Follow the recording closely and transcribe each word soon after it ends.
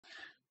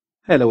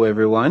Hello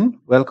everyone,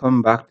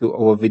 welcome back to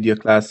our video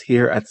class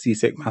here at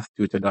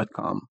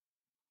csecmathtutor.com.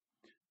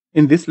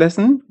 In this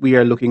lesson, we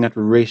are looking at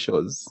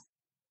ratios.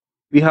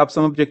 We have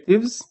some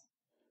objectives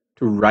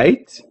to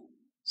write,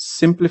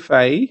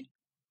 simplify,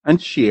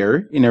 and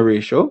share in a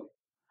ratio,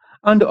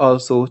 and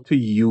also to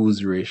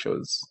use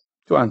ratios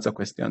to answer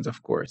questions,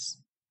 of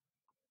course.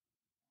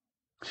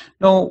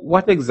 Now,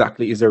 what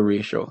exactly is a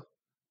ratio?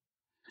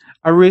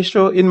 A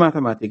ratio in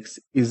mathematics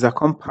is a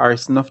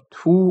comparison of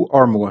two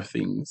or more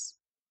things.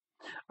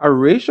 A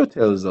ratio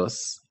tells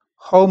us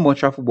how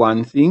much of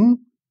one thing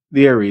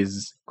there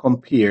is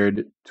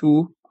compared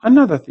to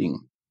another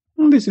thing.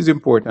 And this is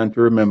important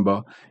to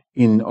remember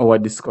in our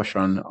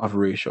discussion of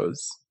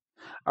ratios.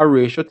 A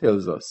ratio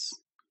tells us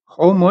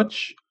how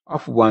much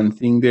of one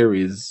thing there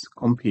is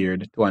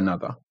compared to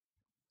another.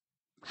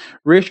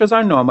 Ratios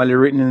are normally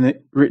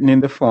written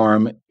in the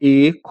form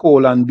A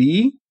colon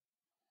B,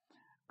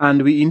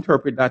 and we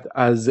interpret that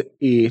as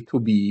A to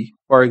B.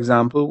 For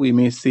example, we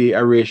may say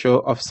a ratio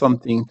of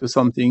something to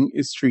something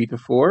is 3 to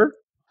 4,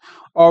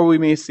 or we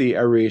may say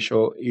a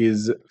ratio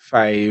is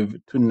 5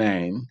 to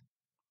 9.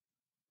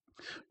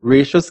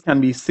 Ratios can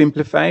be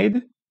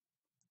simplified,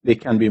 they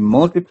can be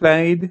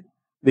multiplied,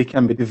 they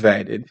can be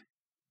divided.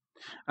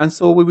 And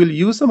so we will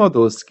use some of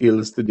those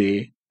skills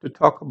today to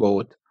talk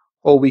about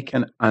how we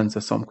can answer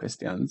some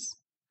questions.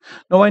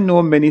 Now, I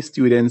know many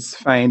students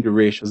find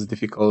ratios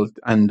difficult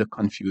and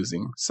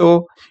confusing.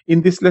 So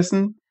in this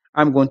lesson,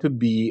 I'm going to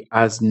be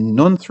as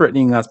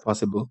non-threatening as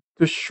possible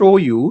to show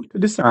you, to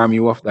disarm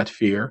you of that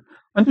fear,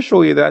 and to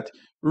show you that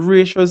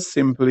ratios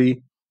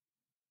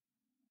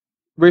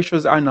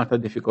are not a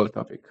difficult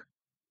topic.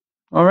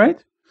 All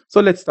right?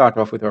 So let's start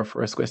off with our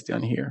first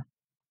question here.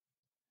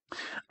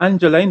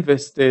 Angela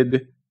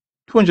invested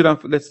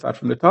let's start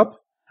from the top.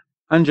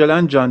 Angela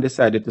and John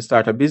decided to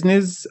start a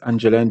business.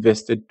 Angela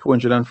invested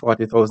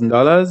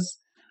 $240,000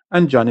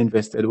 and John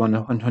invested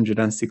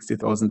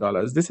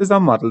 $160,000. This is a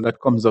model that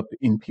comes up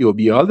in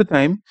POB all the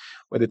time,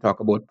 where they talk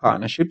about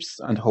partnerships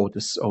and how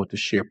to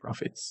share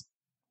profits.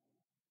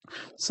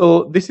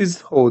 So this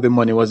is how the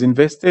money was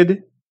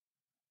invested.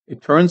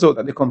 It turns out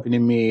that the company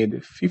made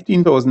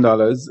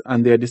 $15,000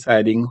 and they're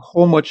deciding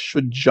how much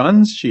should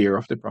John's share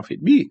of the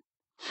profit be.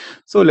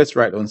 So let's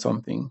write down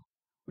something.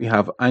 We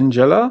have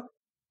Angela,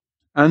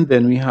 and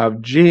then we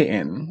have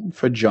JN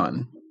for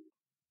John.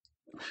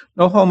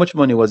 Now, how much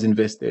money was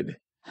invested?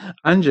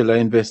 Angela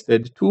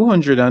invested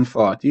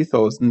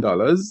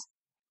 $240,000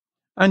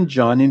 and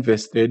John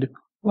invested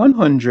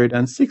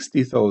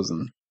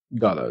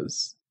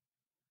 $160,000.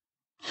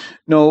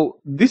 Now,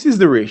 this is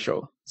the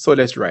ratio, so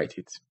let's write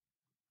it.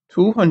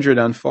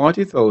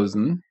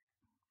 240,000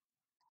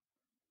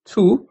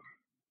 to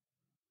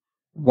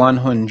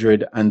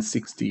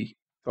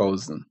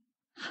 160,000.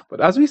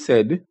 But as we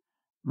said,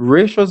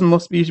 ratios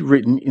must be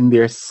written in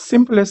their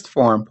simplest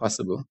form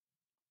possible.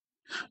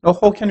 Now,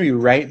 how can we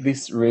write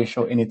this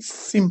ratio in its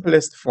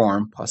simplest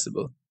form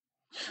possible?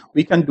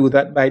 We can do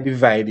that by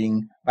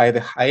dividing by the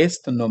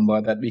highest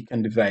number that we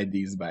can divide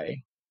these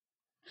by.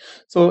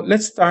 So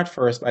let's start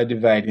first by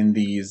dividing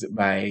these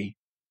by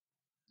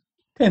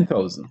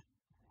 10,000.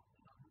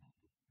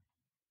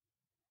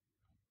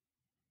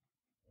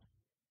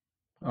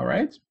 All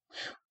right.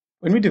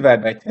 When we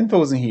divide by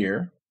 10,000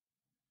 here,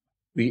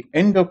 we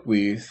end up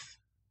with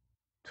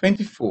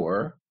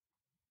 24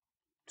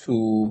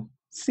 to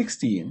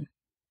 16.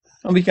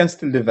 And we can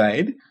still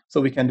divide,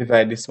 so we can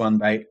divide this one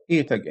by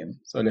 8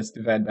 again. So let's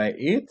divide by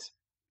 8.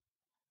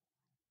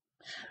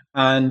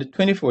 And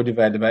 24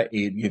 divided by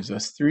 8 gives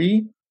us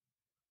 3.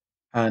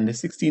 And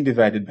 16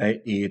 divided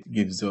by 8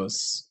 gives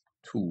us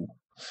 2.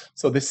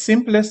 So the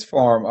simplest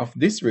form of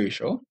this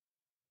ratio,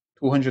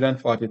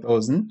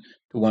 240,000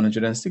 to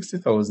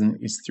 160,000,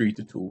 is 3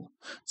 to 2.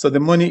 So the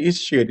money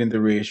is shared in the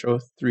ratio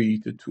 3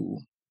 to 2.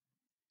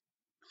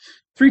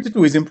 3 to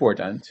 2 is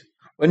important.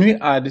 When we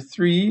add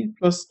 3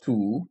 plus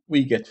 2,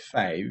 we get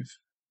 5.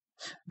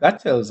 That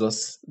tells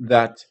us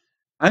that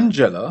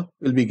Angela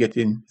will be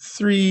getting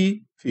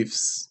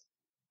 3/5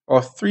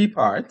 or 3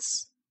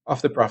 parts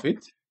of the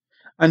profit,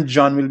 and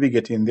John will be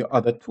getting the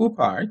other 2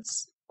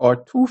 parts or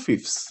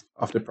 2/5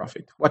 of the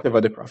profit, whatever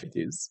the profit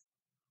is.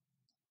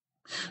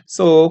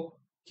 So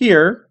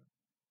here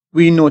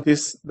we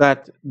notice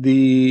that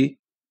the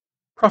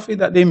profit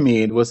that they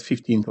made was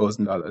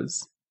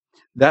 $15,000.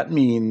 That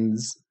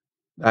means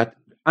that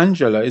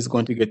Angela is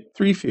going to get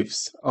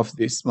 3/5 of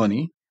this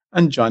money,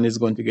 and John is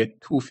going to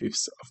get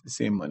 2/5 of the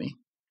same money.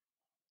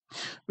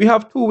 We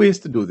have two ways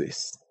to do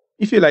this.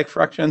 If you like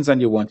fractions and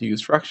you want to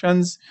use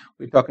fractions,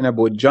 we're talking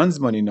about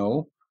John's money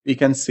now. We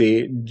can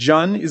say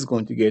John is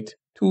going to get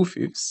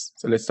 2/5.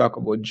 So let's talk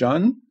about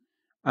John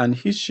and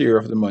his share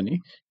of the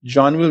money.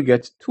 John will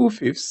get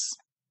 2/5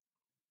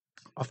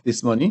 of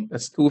this money.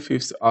 That's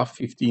 2/5 of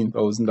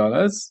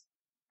 $15,000.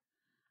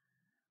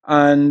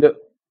 And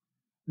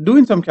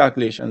doing some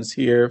calculations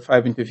here,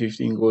 5 into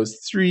 15 goes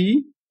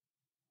 3.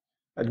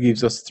 That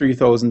gives us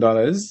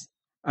 $3,000.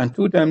 And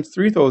 2 times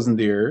 3,000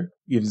 there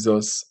gives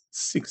us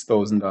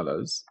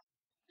 $6,000.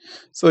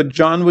 So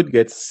John would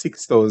get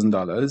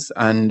 $6,000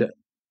 and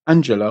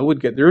Angela would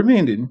get the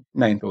remaining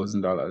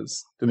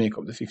 $9,000 to make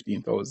up the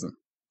 $15,000.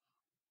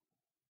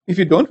 If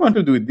you don't want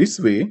to do it this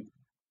way,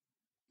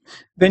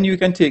 then you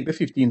can take the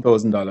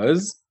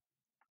 $15,000,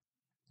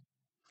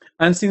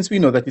 and since we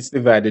know that it's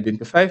divided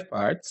into 5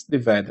 parts,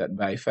 divide that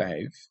by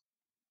 5.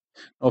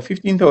 Now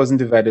 15,000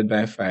 divided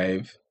by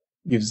 5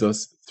 gives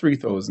us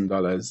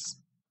 $3,000.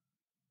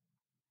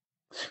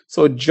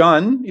 So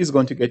John is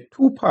going to get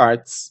 2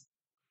 parts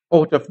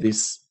out of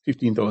this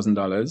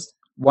 $15,000.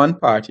 One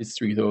part is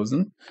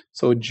 3,000.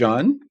 So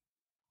John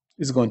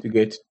is going to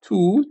get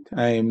 2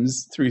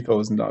 times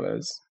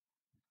 $3,000,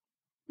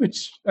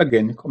 which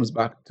again comes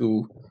back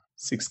to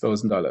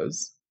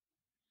 $6,000.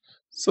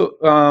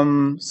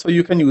 So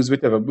you can use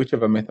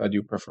whichever method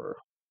you prefer.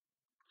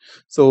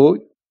 So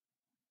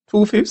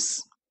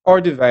 2/5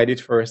 or divide it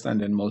first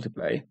and then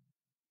multiply,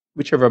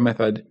 whichever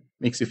method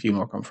makes you feel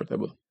more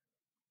comfortable.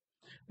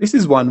 This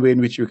is one way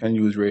in which you can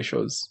use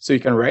ratios. So you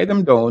can write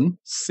them down,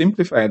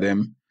 simplify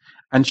them,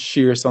 and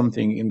share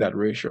something in that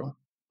ratio.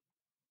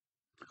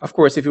 Of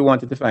course, if you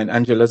wanted to find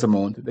Angela's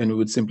amount, then we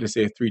would simply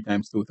say 3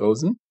 times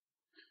 2,000,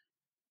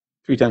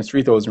 3 times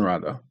 3,000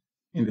 rather,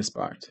 in this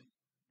part.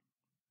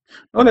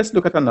 Now let's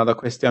look at another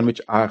question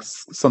which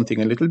asks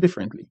something a little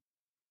differently.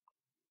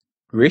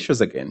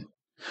 Ratios again.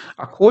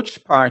 A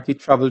coach party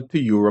traveled to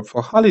Europe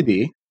for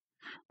holiday.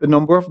 The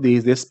number of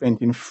days they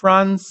spent in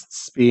France,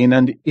 Spain,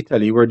 and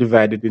Italy were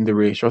divided in the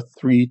ratio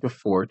 3 to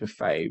 4 to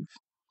 5.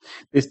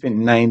 They spent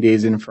 9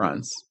 days in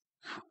France.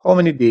 How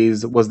many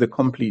days was the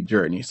complete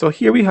journey? So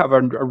here we have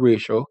a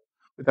ratio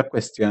with a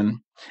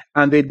question,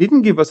 and they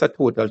didn't give us a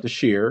total to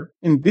share.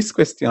 In this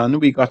question,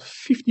 we got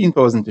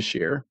 15,000 to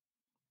share.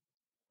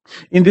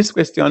 In this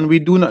question, we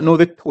do not know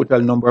the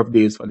total number of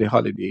days for the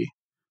holiday,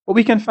 but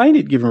we can find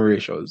it given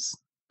ratios.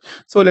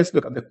 So let's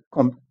look at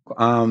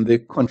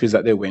the countries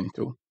that they went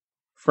to.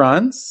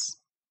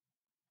 France,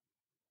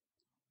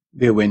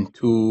 they went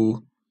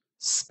to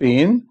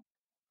Spain,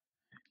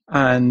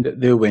 and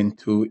they went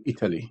to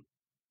Italy.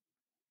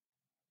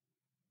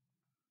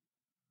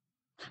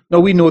 Now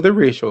we know the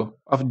ratio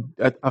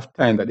of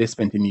time that they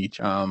spent in each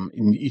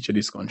of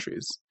these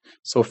countries.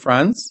 So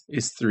France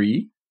is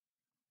 3,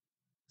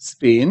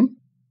 Spain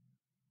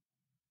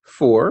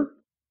 4,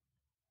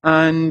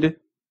 and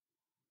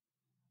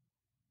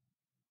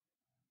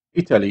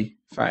Italy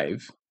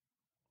 5.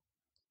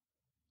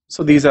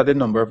 So these are the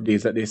number of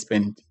days that they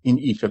spent in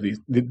each of these,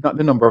 not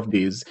the number of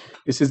days.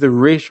 This is the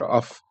ratio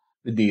of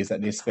the days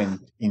that they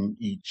spent in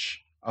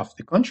each of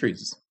the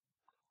countries.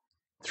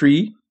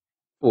 3,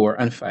 4,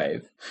 and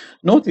 5.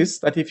 Notice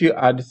that if you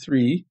add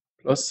 3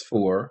 plus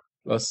 4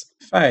 plus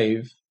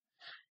 5,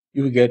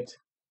 you get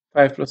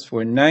 5 plus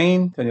 4,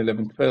 9, 10,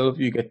 11, 12,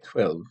 you get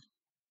 12,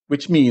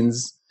 which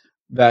means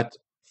that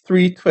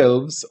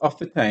 3/12 of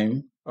the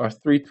time, or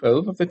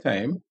 3/12 of the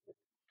time,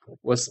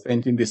 was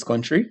spent in this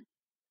country,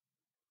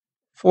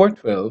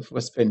 4/12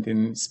 was spent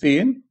in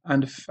Spain,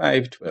 and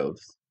 5/12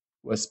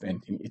 was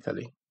spent in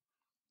Italy.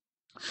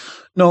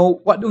 Now,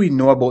 what do we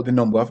know about the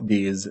number of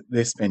days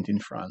they spent in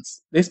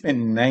France? They spent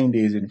 9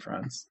 days in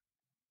France.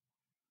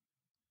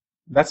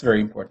 That's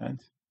very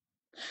important.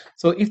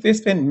 So if they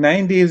spent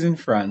 9 days in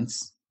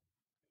France,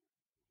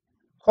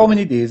 how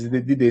many days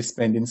did they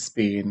spend in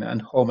Spain,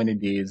 and how many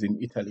days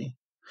in Italy?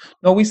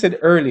 Now, we said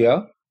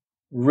earlier,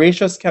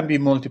 ratios can be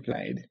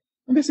multiplied.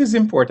 And this is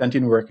important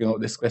in working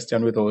out this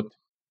question without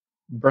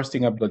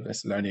bursting a blood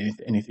vessel or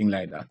anything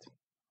like that.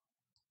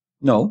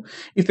 Now,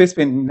 if they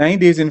spend 9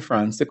 days in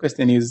France, the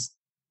question is,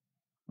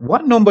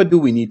 what number do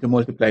we need to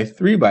multiply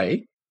 3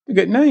 by to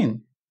get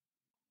 9?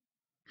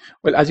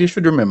 Well, as you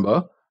should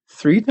remember,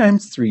 3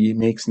 times 3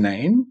 makes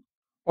 9,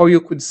 or you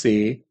could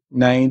say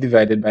 9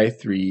 divided by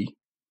 3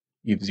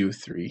 gives you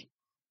 3.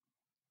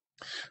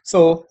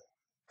 So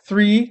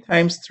 3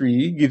 times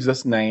 3 gives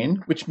us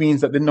 9, which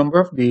means that the number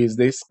of days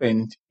they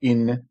spent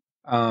in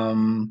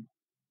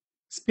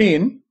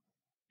Spain,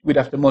 we'd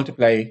have to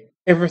multiply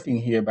everything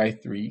here by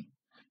 3.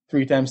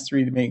 3 times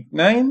 3 makes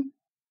 9.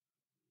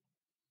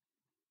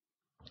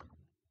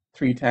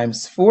 3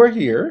 times 4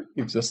 here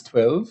gives us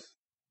 12.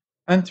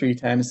 And 3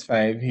 times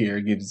 5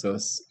 here gives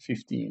us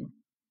 15.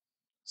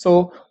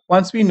 So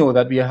once we know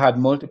that we had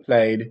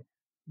multiplied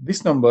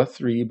this number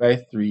 3 by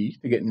 3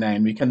 to get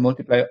 9, we can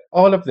multiply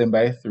all of them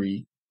by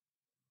 3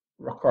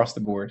 across the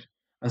board.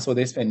 And so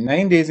they spent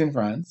 9 days in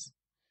France,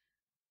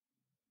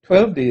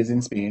 12 days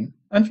in Spain,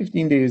 and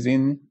 15 days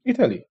in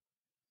Italy.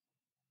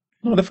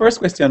 Now, the first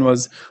question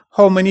was,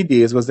 how many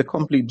days was the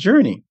complete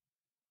journey?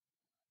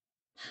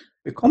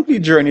 The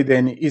complete journey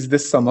then is the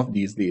sum of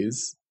these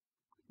days.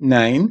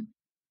 9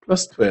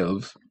 plus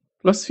 12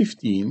 plus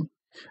 15,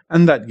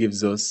 and that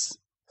gives us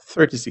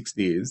 36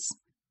 days.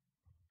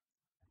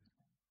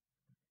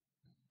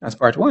 That's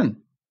part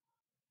 1.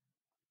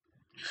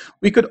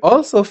 We could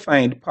also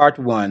find part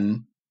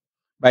 1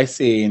 by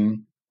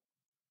saying,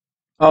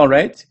 all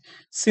right,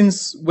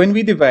 since when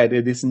we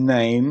divided this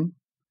 9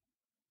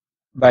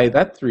 by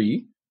that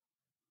 3,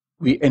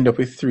 we end up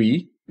with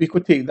 3. We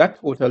could take that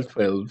total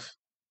 12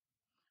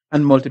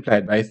 and multiply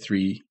it by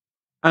 3,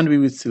 and we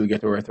would still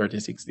get our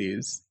 36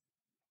 days.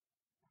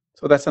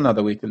 So that's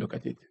another way to look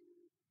at it.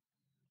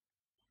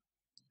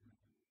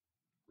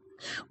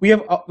 We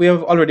have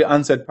already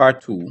answered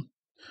part 2.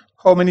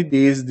 How many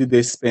days did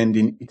they spend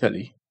in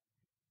Italy?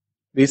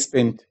 They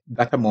spent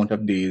that amount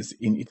of days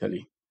in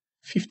Italy,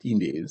 15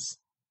 days.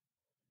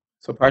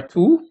 So part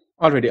 2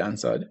 already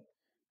answered,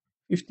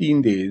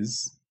 15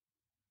 days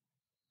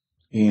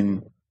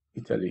in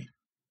Italy.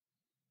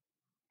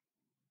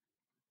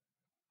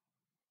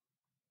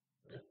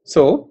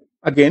 So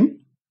again,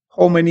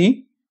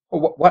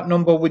 what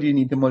number would you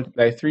need to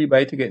multiply 3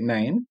 by to get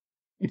 9?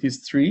 It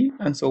is 3,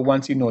 and so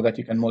once you know that,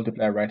 you can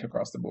multiply right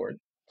across the board.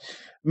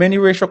 Many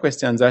ratio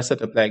questions are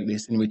set up like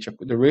this, in which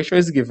the ratio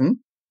is given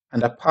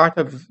and a part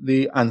of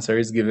the answer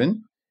is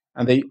given,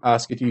 and they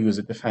ask you to use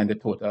it to find the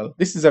total.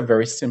 This is a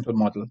very simple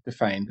model to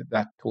find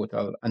that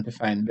total and to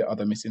find the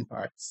other missing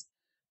parts.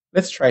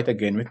 Let's try it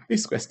again with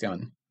this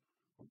question.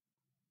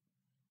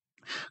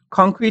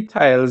 Concrete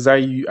tiles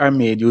are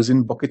made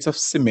using buckets of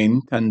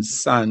cement and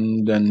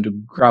sand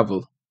and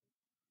gravel.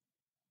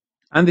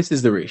 And this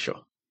is the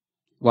ratio,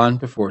 1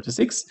 to 4 to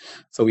 6.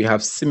 So we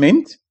have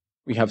cement,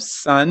 we have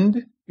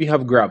sand, we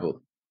have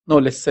gravel. Now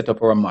let's set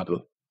up our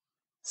model.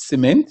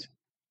 Cement,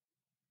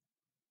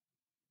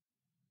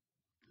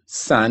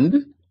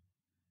 sand,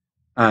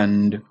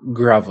 and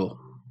gravel.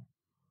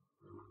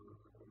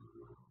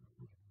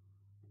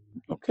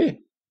 Okay.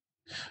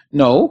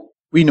 Now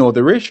we know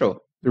the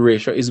ratio. The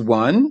ratio is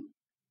 1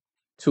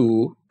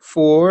 to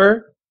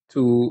 4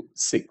 to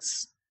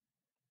 6.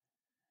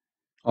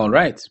 All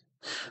right.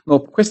 Now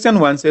question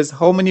 1 says,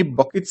 how many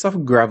buckets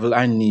of gravel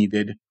are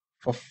needed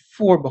for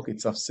 4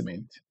 buckets of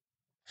cement?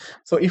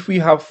 So if we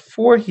have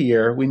 4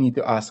 here, we need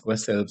to ask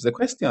ourselves the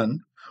question,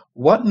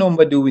 what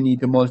number do we need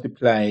to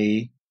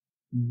multiply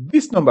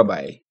this number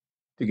by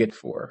to get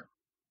 4?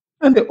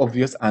 And the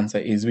obvious answer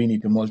is we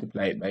need to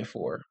multiply it by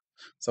 4.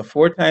 So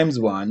 4 times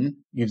 1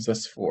 gives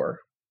us 4.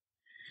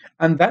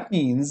 And that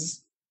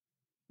means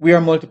we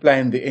are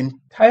multiplying the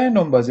entire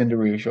numbers in the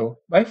ratio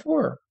by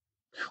 4.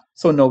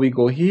 So now we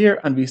go here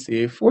and we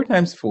say 4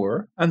 times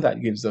 4, and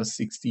that gives us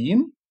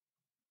 16.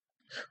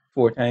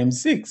 4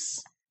 times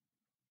 6,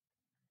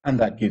 and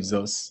that gives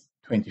us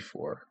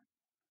 24.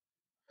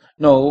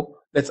 Now,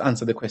 let's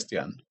answer the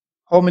question.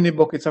 How many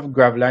buckets of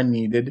gravel are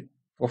needed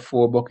for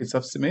 4 buckets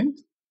of cement?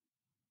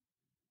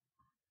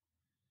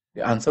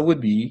 The answer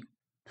would be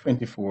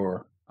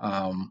 24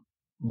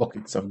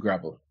 buckets of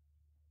gravel.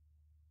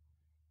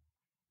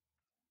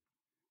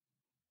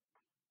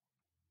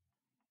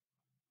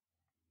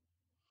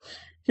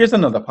 Here's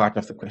another part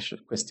of the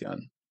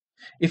question.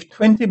 If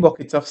 20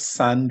 buckets of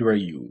sand were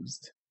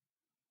used,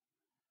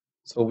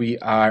 so we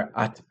are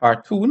at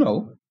part 2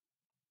 now.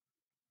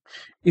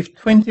 If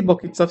 20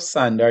 buckets of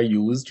sand are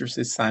used, this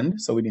is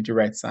sand, so we need to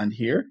write sand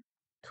here.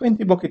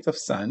 20 buckets of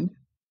sand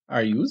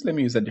are used. Let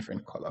me use a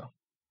different color.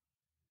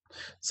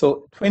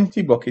 So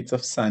 20 buckets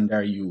of sand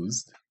are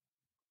used.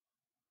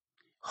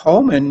 How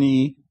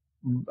many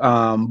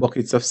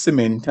buckets of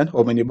cement and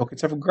how many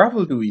buckets of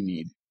gravel do we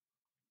need?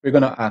 We're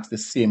going to ask the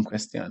same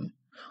question.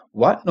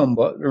 What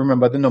number,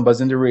 remember the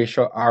numbers in the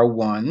ratio are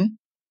 1,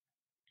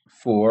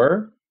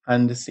 4,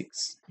 and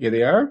 6. Here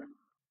they are,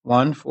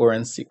 1, 4,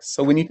 and 6.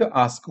 So we need to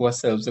ask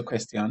ourselves the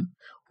question,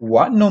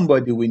 what number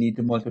do we need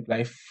to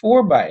multiply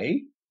 4 by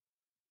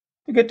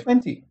to get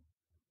 20?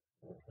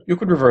 You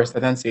could reverse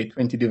that and say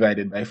 20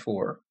 divided by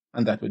 4,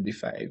 and that would be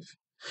 5.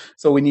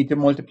 So we need to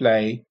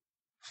multiply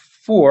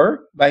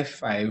 4 by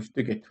 5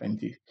 to get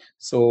 20.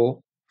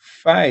 So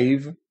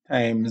 5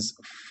 times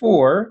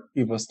 4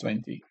 gives us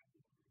 20.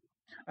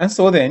 And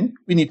so then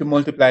we need to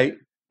multiply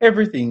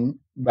everything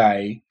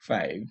by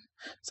 5.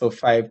 So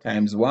 5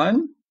 times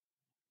 1,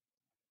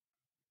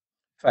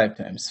 5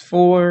 times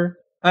 4,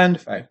 and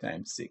 5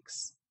 times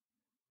 6.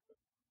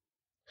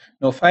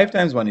 Now 5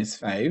 times 1 is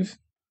 5,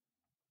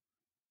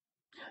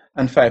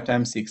 and 5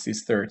 times 6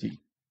 is 30.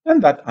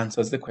 And that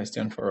answers the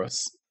question for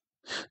us.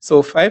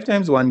 So 5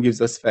 times 1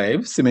 gives us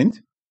 5 cement,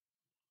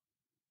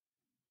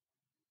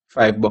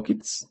 5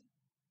 buckets,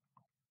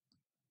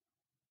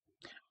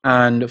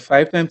 and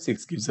 5 times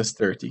 6 gives us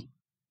 30.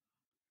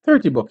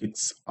 30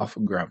 buckets of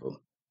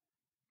gravel.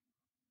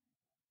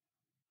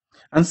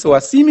 And so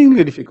a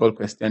seemingly difficult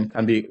question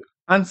can be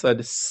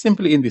answered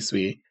simply in this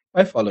way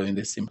by following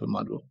this simple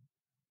model.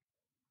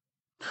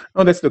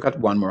 Now let's look at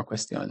one more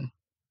question.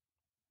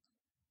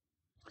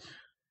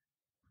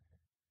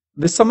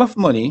 The sum of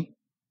money,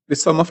 the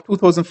sum of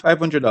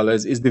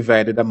 $2,500 is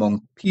divided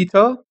among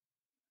Peter,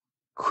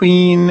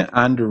 Queen,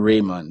 and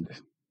Raymond.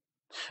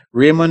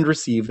 Raymond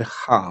received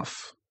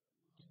half.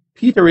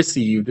 Peter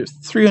received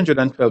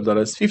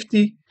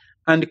 $312.50,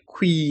 and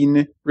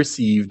Queen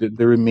received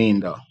the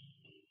remainder.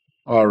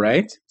 All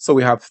right, so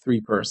we have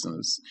 3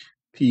 persons,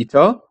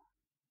 Peter,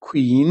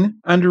 Queen,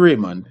 and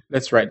Raymond.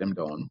 Let's write them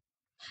down.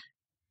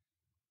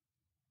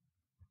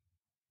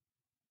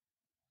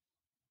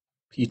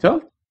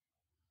 Peter,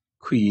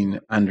 Queen,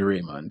 and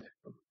Raymond.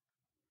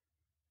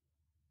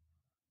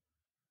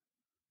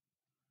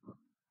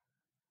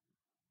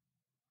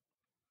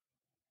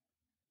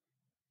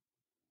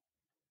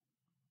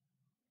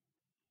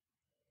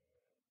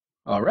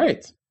 All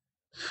right.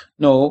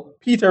 Now,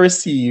 Peter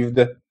received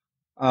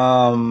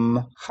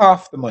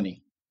half the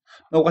money.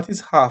 Now, what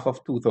is half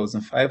of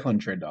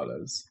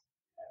 $2,500?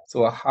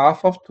 So a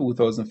half of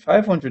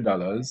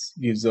 $2,500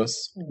 gives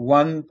us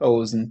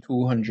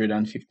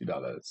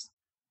 $1,250.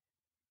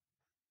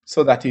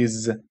 So that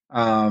is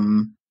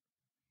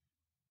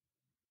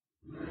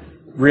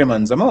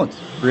Raymond's amount.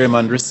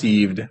 Raymond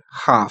received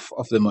half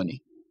of the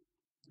money.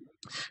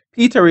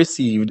 Peter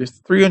received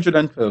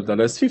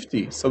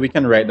 $312.50. So we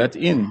can write that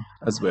in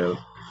as well.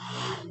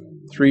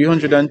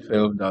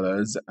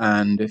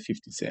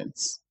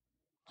 $312.50.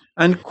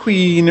 And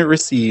Queen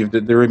received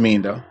the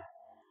remainder.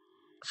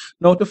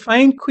 Now, to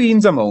find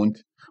Queen's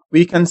amount,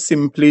 we can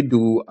simply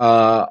do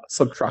a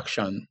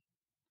subtraction.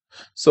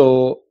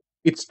 So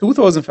it's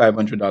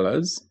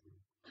 $2,500.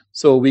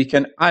 So we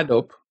can add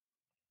up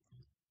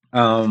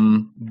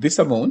this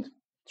amount,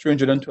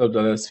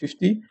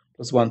 $312.50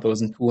 plus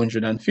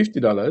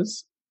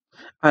 $1,250,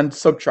 and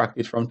subtract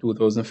it from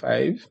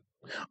 2005.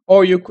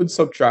 Or you could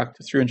subtract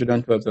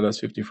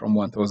 $312.50 from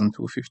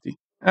 $1,250.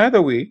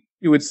 Either way,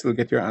 you would still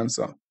get your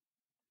answer.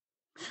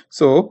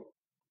 So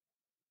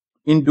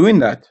in doing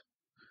that,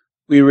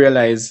 we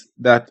realize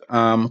that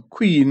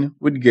Queen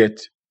would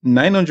get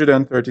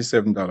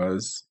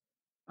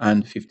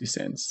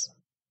 $937.50.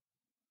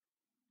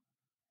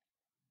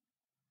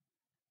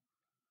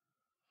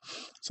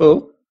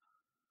 So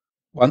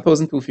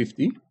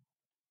 1,250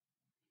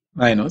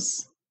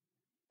 minus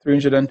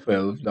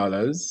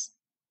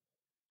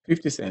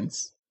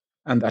 $312.50,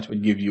 and that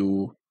would give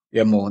you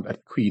the amount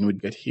that Queen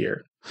would get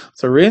here.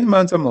 So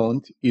Raymond's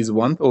amount is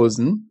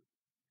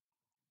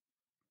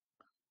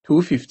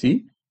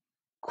 1,250.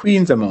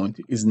 Queen's amount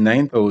is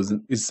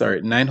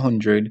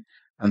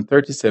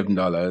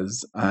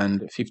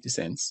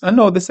 $937.50. And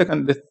now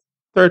the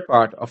third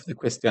part of the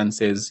question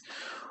says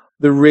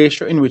the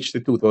ratio in which the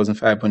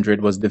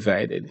 2,500 was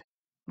divided.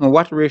 Now,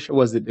 what ratio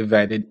was it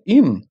divided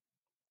in?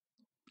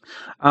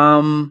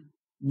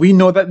 We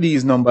know that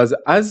these numbers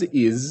as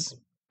is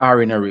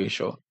are in a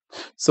ratio.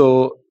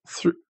 So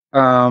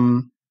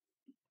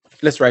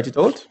let's write it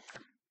out,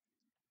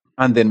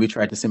 and then we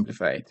try to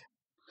simplify it.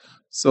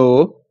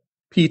 So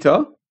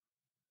Peter,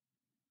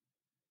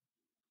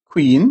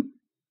 Queen,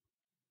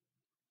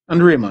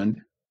 and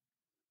Raymond,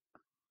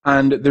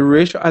 and the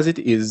ratio as it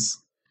is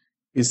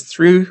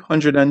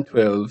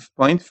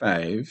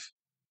 312.5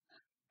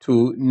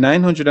 to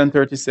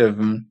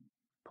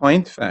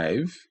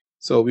 937.5.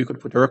 So we could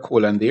put our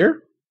colon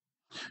there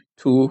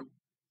to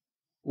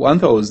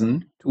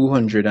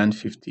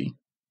 1,250.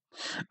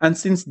 And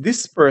since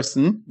this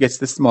person gets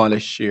the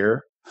smallest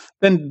share,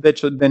 then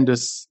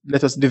just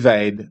let us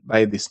divide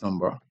by this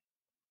number.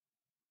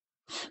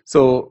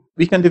 So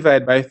we can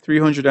divide by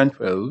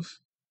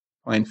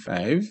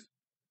 312.5.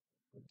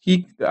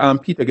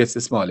 Peter gets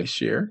the smallest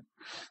share.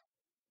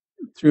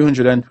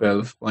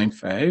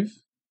 312.5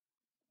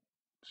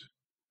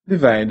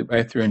 divide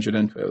by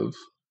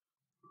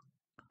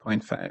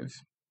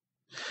 312.5.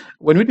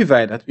 When we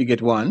divide that, we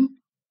get 1.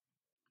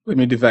 When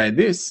we divide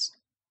this,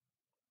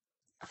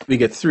 we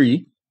get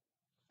 3.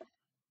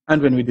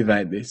 And when we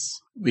divide this,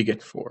 we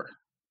get 4.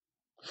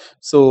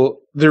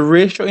 So the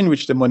ratio in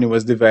which the money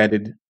was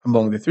divided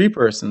among the 3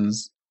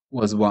 persons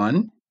was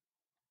 1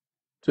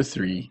 to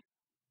 3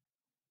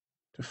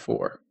 to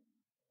 4.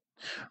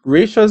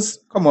 Ratios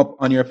come up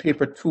on your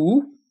paper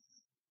 2.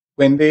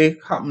 When they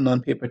happen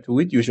on paper 2,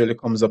 it usually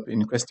comes up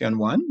in question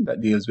 1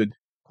 that deals with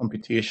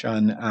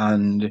computation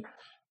and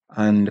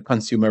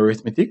consumer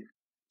arithmetic.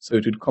 So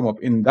it would come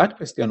up in that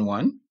question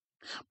 1.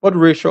 But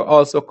ratio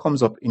also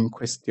comes up in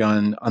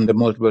question on the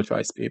multiple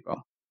choice paper.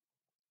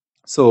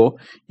 So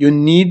you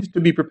need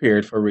to be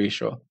prepared for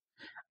ratio.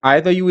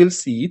 Either you will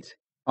see it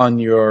on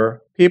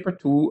your paper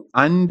 2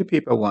 and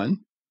paper 1.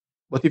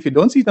 But if you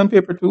don't see it on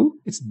paper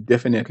 2, it's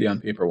definitely on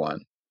paper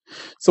 1.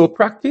 So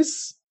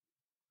practice.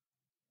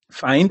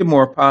 Find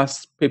more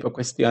past paper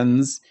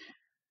questions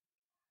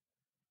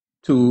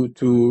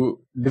to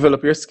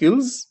develop your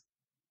skills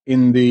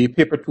in the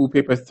paper 2,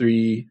 paper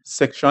 3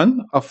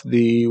 section of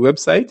the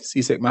website,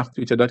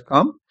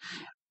 csecmathtutor.com.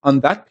 On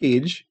that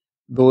page,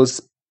 those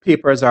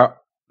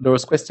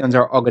questions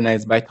are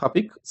organized by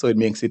topic, so it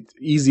makes it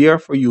easier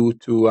for you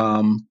to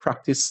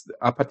practice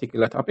a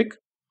particular topic.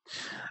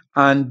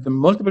 And the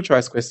multiple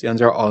choice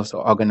questions are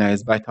also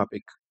organized by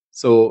topic,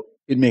 so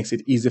it makes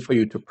it easy for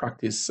you to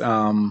practice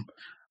the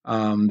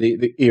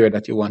area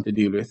that you want to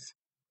deal with.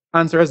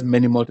 Answer as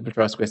many multiple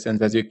choice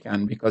questions as you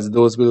can, because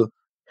those will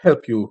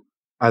help you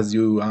as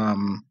you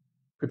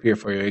prepare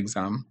for your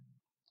exam.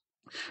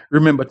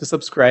 Remember to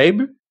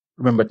subscribe.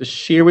 Remember to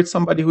share with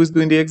somebody who's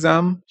doing the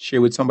exam. Share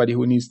with somebody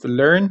who needs to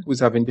learn, who's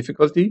having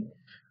difficulty.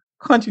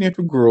 Continue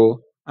to grow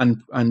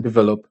and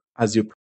develop as you